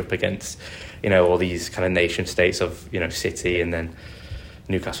challenge up against, all these kind of nation states of, City and then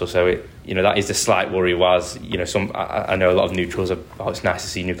Newcastle. So, that is the slight worry. I know a lot of neutrals it's nice to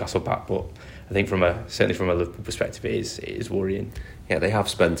see Newcastle back, but I think certainly from a Liverpool perspective, it is worrying. Yeah, they have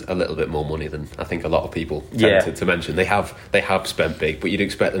spent a little bit more money than I think a lot of people tend to mention. They have spent big, but you'd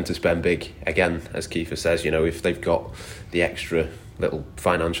expect them to spend big again, as Kiefer says. If they've got the extra little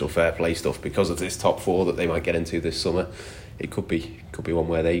financial fair play stuff because of this top 4 that they might get into this summer, it could be one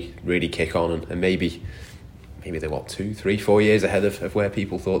where they really kick on and maybe maybe they're 2, 3, 4 years ahead of where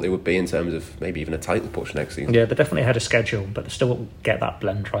people thought they would be in terms of maybe even a title push next season. Yeah, they're definitely ahead of schedule, but they still won't get that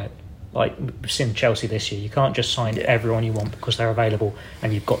blend right. Like we've seen Chelsea this year, you can't just sign everyone you want because they're available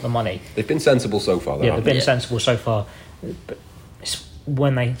and you've got the money. They've been sensible so far, though. Yeah, they've been sensible so far, but it's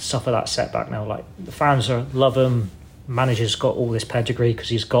when they suffer that setback now. Like the fans love them, manager's got all this pedigree because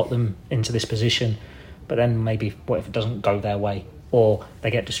he's got them into this position, but then maybe what if it doesn't go their way, or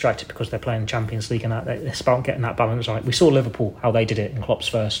they get distracted because they're playing Champions League and that it's about getting that balance right. We saw Liverpool how they did it in Klopp's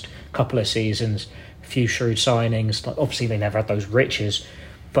first couple of seasons, a few shrewd signings. Like, obviously they never had those riches,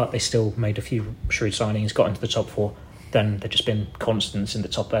 but they still made a few shrewd signings, got into the top 4. Then they've just been constants in the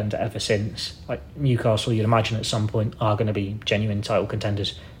top end ever since. Like Newcastle, you'd imagine at some point are going to be genuine title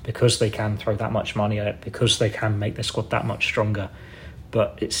contenders because they can throw that much money at it, because they can make their squad that much stronger.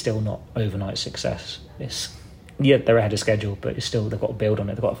 But it's still not overnight success. They're ahead of schedule, but it's still, they've got to build on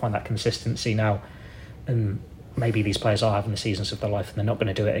it. They've got to find that consistency now. And maybe these players are having the seasons of their life and they're not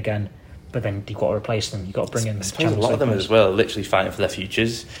going to do it again. But then you've got to replace them. You've got to bring in. I suppose a lot of them as well, literally fighting for their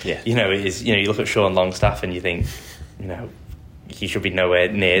futures. Yeah. You look at Sean Longstaff and you think, he should be nowhere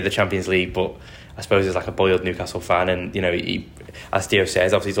near the Champions League. But I suppose he's like a boiled Newcastle fan, and he, as Theo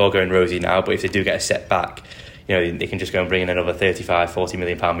says, obviously it's all going rosy now. But if they do get a setback, they can just go and bring in another 35-40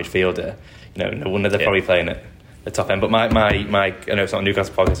 million pound midfielder. No wonder they're probably playing at the top end. But my I know it's not a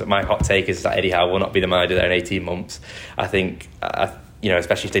Newcastle podcast, but my hot take is that Eddie Howe will not be the manager there in 18 months. I think.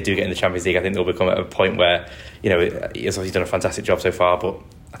 Especially if they do get in the Champions League, I think they'll become at a point where, he's obviously done a fantastic job so far, but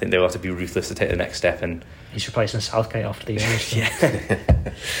I think they'll have to be ruthless to take the next step. And he's replacing Southgate after the Euros.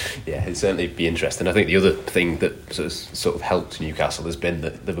 Yeah, it'd certainly be interesting. I think the other thing that sort of helped Newcastle has been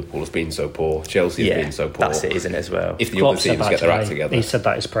that Liverpool has been so poor, Chelsea has been so poor. That's it, isn't it, as well? If the other teams get their act together. He said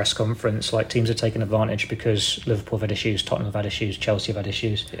that at his press conference, like teams are taking advantage because Liverpool have had issues, Tottenham have had issues, Chelsea have had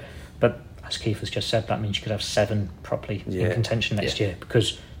issues. Yeah. But as Keith has just said, that means you could have 7 properly in contention next year,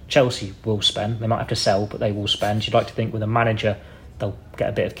 because Chelsea will spend. They might have to sell, but they will spend. You'd like to think with a manager they'll get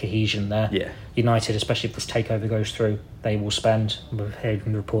a bit of cohesion there. Yeah. United, especially if this takeover goes through, they will spend. We're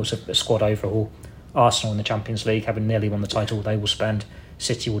hearing reports of a squad overhaul. Arsenal in the Champions League, having nearly won the title, they will spend.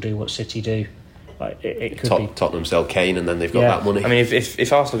 City will do what City do. Like it could be. Tottenham sell Kane and then they've got that money. I mean,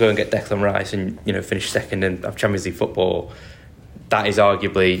 if Arsenal go and get Declan Rice and finish second and have Champions League football, that is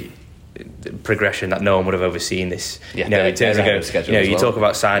arguably progression that no one would have overseen this. Yeah, in terms of you talk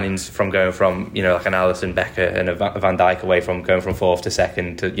about signings from going from like an Alisson, Becker and a Van Dijk away from going from 4th to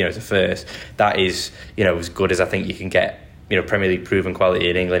 2nd to to 1st. That is as good as I think you can get. Premier League proven quality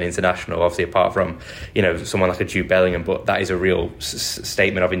in England international, obviously apart from someone like a Jude Bellingham, but that is a real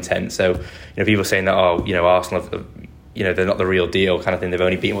statement of intent. So people saying that Arsenal have, they're not the real deal kind of thing, they've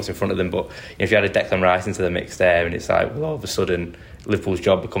only beaten what's in front of them, but if you had a Declan Rice into the mix there, and it's like, well, all of a sudden Liverpool's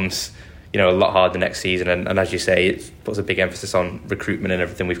job becomes a lot harder next season, and as you say, it puts a big emphasis on recruitment and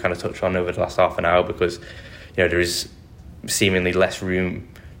everything we've kind of touched on over the last half an hour, because there is seemingly less room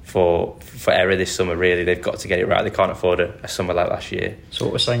for error this summer. Really, they've got to get it right. They can't afford a summer like last year. So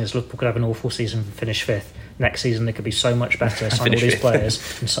what we're saying is Liverpool could have an awful season and finish 5th. Next season they could be so much better, sign all these players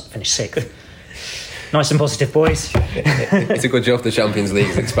and finish 6th. Nice and positive, boys. It's a good job the Champions League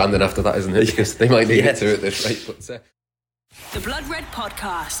is expanding after that, isn't it? Because they might need it to at this rate. But the Blood Red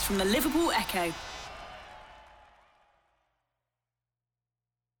Podcast from the Liverpool Echo.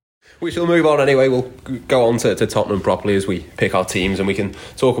 We shall move on anyway. We'll go on to Tottenham properly as we pick our teams, and we can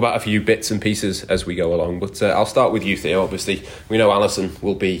talk about a few bits and pieces as we go along. But I'll start with you, Theo. Obviously, we know Alisson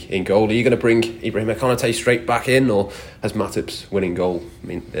will be in goal. Are you going to bring Ibrahim Konate straight back in, or has Matip's winning goal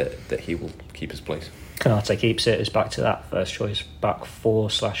mean that he will keep his place? Konate keeps it. It's back to that first choice, back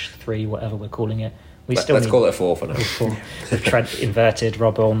 4/3, whatever we're calling it. Let's call it a 4 for now. With Trent inverted,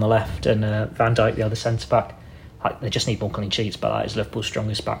 Robbo on the left, and Van Dijk the other centre back. They just need more clean sheets, but that is Liverpool's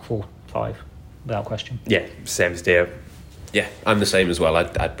strongest back 4-5, without question. Yeah, same as Theo. Yeah, I'm the same as well.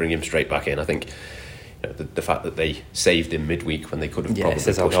 I'd bring him straight back in. I think the fact that they saved him midweek when they could have probably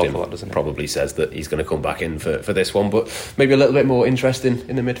pushed him probably says that he's going to come back in for this one. But maybe a little bit more interest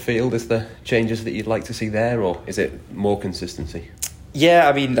in the midfield. Is there changes that you'd like to see there, or is it more consistency? Yeah,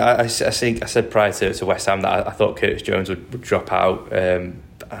 I mean, I think I said prior to West Ham that I thought Curtis Jones would drop out.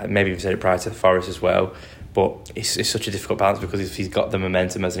 Maybe even said it prior to Forest as well. But it's such a difficult balance, because if he's got the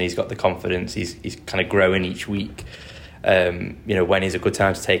momentum and he's got the confidence, he's kind of growing each week. When is a good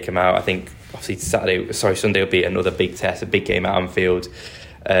time to take him out? I think obviously Sunday will be another big test, a big game at Anfield.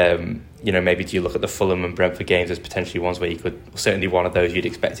 Maybe do you look at the Fulham and Brentford games as potentially ones where you could, certainly one of those you'd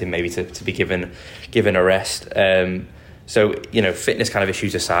expect him maybe to be given a rest. So fitness kind of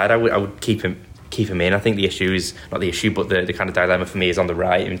issues aside, I would keep him keep him in. I think the issue is not the issue, but the kind of dilemma for me is on the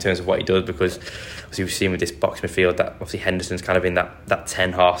right in terms of what he does, because obviously we've seen with this box midfield that obviously Henderson's kind of in that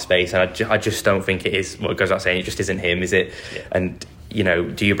 10 half space, and I just don't think it is. What goes without saying, it just isn't him, is it? Yeah. And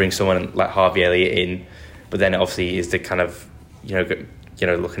do you bring someone like Harvey Elliott in, but then obviously is the kind of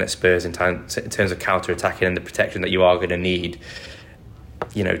looking at Spurs in terms of counter attacking and the protection that you are going to need.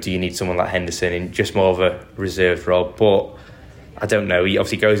 Do you need someone like Henderson in just more of a reserved role? But I don't know. He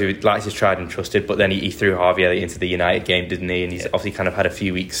obviously goes with likes his tried and trusted, but then he threw Harvey Elliott into the United game, didn't he? And he's obviously kind of had a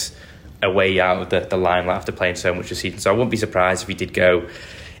few weeks away out of the limelight after playing so much this season. So I wouldn't be surprised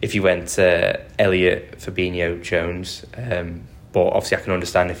if he went Elliott, Fabinho, Jones. But obviously I can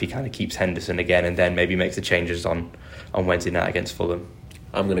understand if he kind of keeps Henderson again and then maybe makes the changes on Wednesday night against Fulham.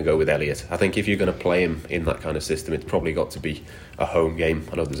 I'm going to go with Elliott. I think if you're going to play him in that kind of system, it's probably got to be a home game.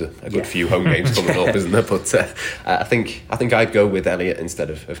 I know there's a good few home games coming up, isn't there? But I think I'd go with Elliott instead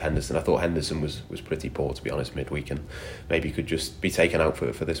of Henderson. I thought Henderson was pretty poor, to be honest, midweek, and maybe could just be taken out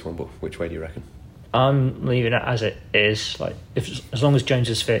for this one. But which way do you reckon? I'm leaving it as it is. Like, as long as Jones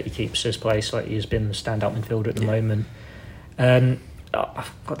is fit, he keeps his place. Like, he's been the standout midfielder at the moment.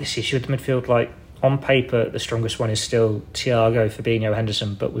 I've got this issue with the midfield. Like, on paper, the strongest one is still Thiago, Fabinho,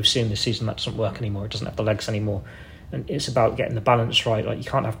 Henderson, but we've seen this season that doesn't work anymore. It doesn't have the legs anymore. And it's about getting the balance right. Like, you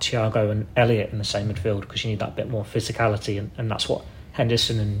can't have Thiago and Elliott in the same midfield because you need that bit more physicality, and that's what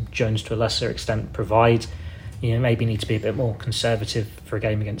Henderson and Jones to a lesser extent provide. Maybe need to be a bit more conservative for a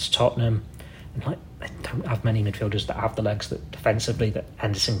game against Tottenham. And they don't have many midfielders that have the legs that defensively that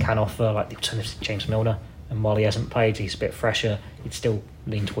Henderson can offer, like the alternative to James Milner. And while he hasn't played, he's a bit fresher. He'd still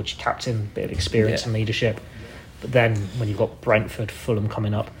lean towards your captain, a bit of experience and leadership. But then when you've got Brentford, Fulham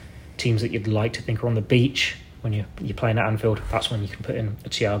coming up, teams that you'd like to think are on the beach when you're playing at Anfield, that's when you can put in a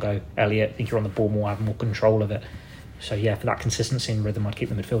Thiago, Elliott. I think you're on the ball more, have more control of it. So for that consistency and rhythm, I'd keep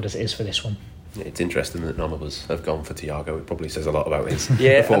the midfield as it is for this one. It's interesting that none of us have gone for Thiago. It probably says a lot about his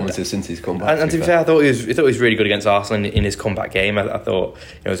performances since he's come back. And to be fair, I thought he was really good against Arsenal in his comeback game. I thought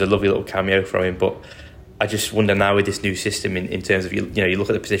it was a lovely little cameo from him, but I just wonder now with this new system in terms of you look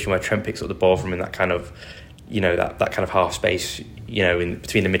at the position where Trent picks up the ball from in that kind of that kind of half space in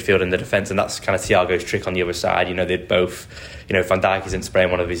between the midfield and the defence, and that's kind of Thiago's trick on the other side. They both Van Dijk isn't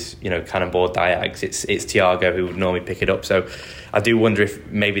spraying one of his cannonball diags. It's Thiago who would normally pick it up. So I do wonder if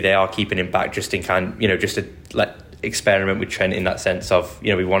maybe they are keeping him back just in just to let experiment with Trent in that sense of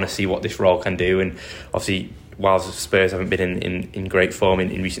we want to see what this role can do. And obviously, whilst Spurs haven't been in great form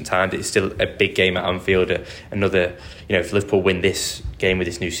in recent times, it's still a big game at Anfield. Another, if Liverpool win this game with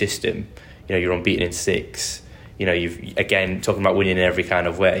this new system, you're unbeaten in 6. You've again talking about winning in every kind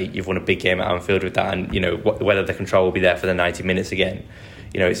of way. You've won a big game at Anfield with that, and whether the control will be there for the 90 minutes again.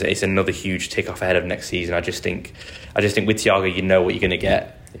 It's another huge tick off ahead of next season. I just think with Thiago, you know what you're going to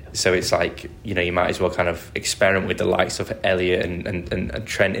get. So it's like you might as well kind of experiment with the likes of Elliott and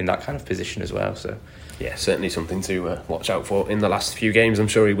Trent in that kind of position as well. So. Yeah, certainly something to watch out for in the last few games. I'm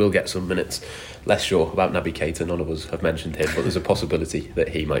sure he will get some minutes. Less sure about Naby Keita. None of us have mentioned him, but there's a possibility that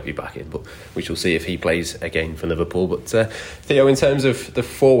he might be back in. But we shall see if he plays again for Liverpool. But Theo, in terms of the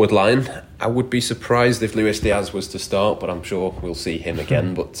forward line, I would be surprised if Luis Diaz was to start, but I'm sure we'll see him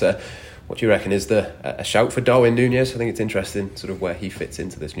again. But what do you reckon? Is there a shout for Darwin Núñez? I think it's interesting sort of where he fits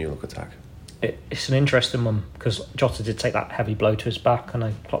into this new look attack. It's an interesting one because Jota did take that heavy blow to his back,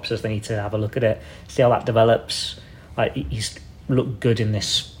 and Klopp says they need to have a look at it, see how that develops. He's looked good in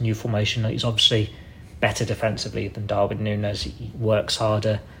this new formation. He's obviously better defensively than Darwin Núñez. He works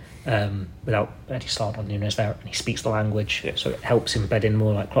harder without Eddie Slant on Núñez there, and he speaks the language, so it helps him bed in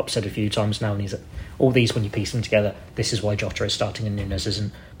more. Like Klopp said a few times now, and he's all these when you piece them together. This is why Jota is starting and Núñez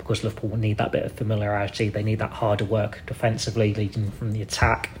isn't, because Liverpool will need that bit of familiarity. They need that harder work defensively, leading from the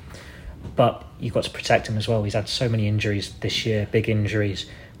attack. But you've got to protect him as well. He's had so many injuries this year, big injuries.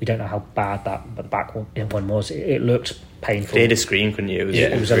 We don't know how bad the back one was. It looked painful. They had a scream, couldn't you?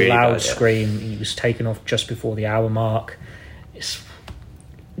 It was really a loud scream. He was taken off just before the hour mark.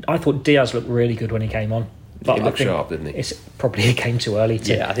 I thought Diaz looked really good when he came on. But he looked sharp, didn't he? It's probably it came too early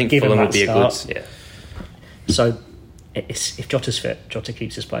to I think give Fulham him would be start. a good. So if Jota's fit, Jota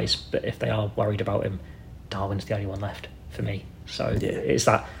keeps his place. But if they are worried about him, Darwin's the only one left for me. So it's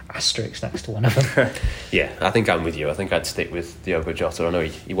that asterisk next to one of them. Yeah, I think I'm with you. I think I'd stick with Diogo Jota. I know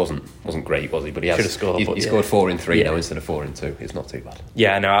he wasn't great, was he? But he should have scored. He scored 4 in 3 now instead of 4 in 2. It's not too bad.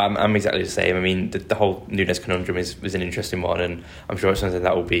 Yeah, no, I'm exactly the same. I mean, the whole Núñez conundrum is an interesting one, and I'm sure it's something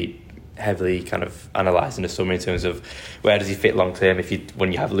that will be heavily kind of analysed in the summer in terms of where does he fit long term.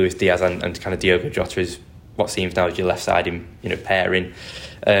 When you have Luis Diaz and kind of Diogo Jota is what seems now is your left side in pairing.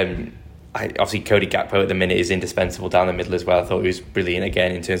 Obviously Cody Gakpo at the minute is indispensable down the middle as well. I thought he was brilliant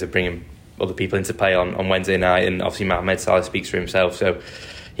again in terms of bringing other people into play on Wednesday night, and obviously Mohamed Salah speaks for himself. So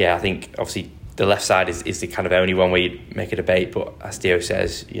yeah, I think obviously the left side is the kind of only one where you'd make a debate, but as Theo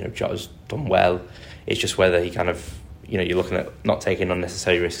says, Jota's done well. It's just whether he kind of, you're looking at not taking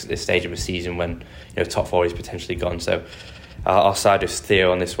unnecessary risks at this stage of a season when top four is potentially gone. So I'll side with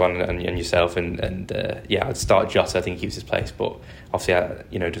Theo on this one and yourself, and I'd start Jota. I think he keeps his place, but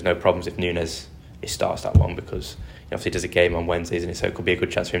obviously there's no problems if Nunes starts that one, because obviously there's a game on Wednesday, isn't it? So it could be a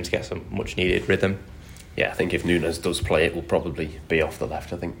good chance for him to get some much needed rhythm. Yeah, I think if Nunes does play, it will probably be off the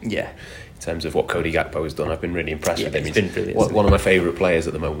left, I think. Yeah. In terms of what Cody Gakpo has done, I've been really impressed with him. He's been brilliant. One of my favourite players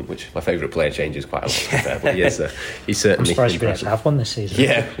at the moment, which my favourite player changes quite a lot, to be fair, but he's certainly I'm surprised impressive. we actually have one this season.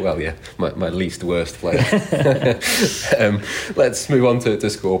 Yeah, my least worst player. Let's move on to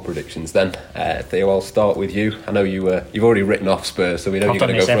score predictions then. Theo, I'll start with you. I know you've already written off Spurs, so we know you're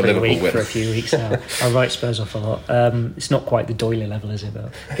going to go for a Liverpool win. For a few weeks now. I write Spurs off a lot. It's not quite the Doyley level, is it?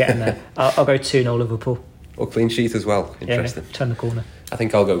 But getting there. I'll go 2-0 Liverpool. Or clean sheet as well. Interesting. Yeah, turn the corner. I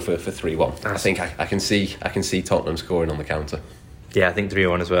think I'll go for 3-1. I think I can see Tottenham scoring on the counter. Yeah, I think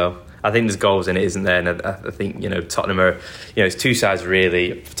 3-1 as well. I think there's goals in it, isn't there? And I think Tottenham are, it's two sides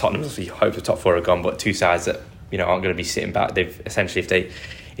really. Tottenham obviously hope the top four are gone, but two sides that aren't going to be sitting back. They've essentially,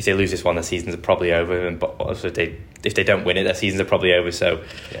 if they lose this one, their seasons are probably over. But also if they don't win it, their seasons are probably over. So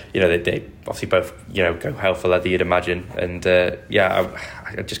they obviously both go hell for leather, you'd imagine. And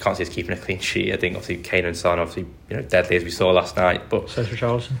I just can't see us keeping a clean sheet. I think obviously Kane and Son deadly as we saw last night. But so for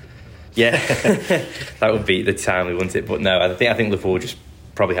Richarlison. Yeah, that would be the timely, wouldn't it? But no, I think Liverpool just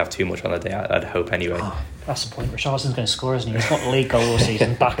probably have too much on the day. I'd hope anyway. That's the point. Richarlison's going to score, isn't he? He's got the league goal all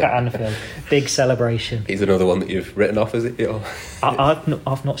season. Back at Anfield, big celebration. He's another one that you've written off, is it?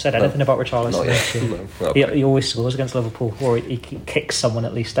 I've not said anything about Richarlison. No. Okay. He always scores against Liverpool, or he kicks someone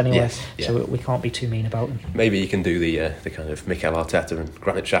at least anyway. Yes, yeah. So we can't be too mean about him. Maybe he can do the kind of Mikel Arteta and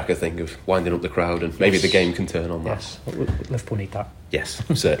Granit Xhaka thing of winding up the crowd, and maybe the game can turn on that. Yes, Liverpool need that. Yes,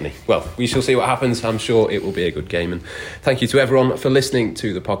 certainly. Well, we shall see what happens. I'm sure it will be a good game. And thank you to everyone for listening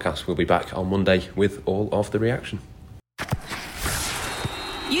to the podcast. We'll be back on Monday with all of the reaction.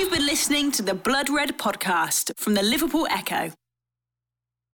 You've been listening to the Blood Red podcast from the Liverpool Echo.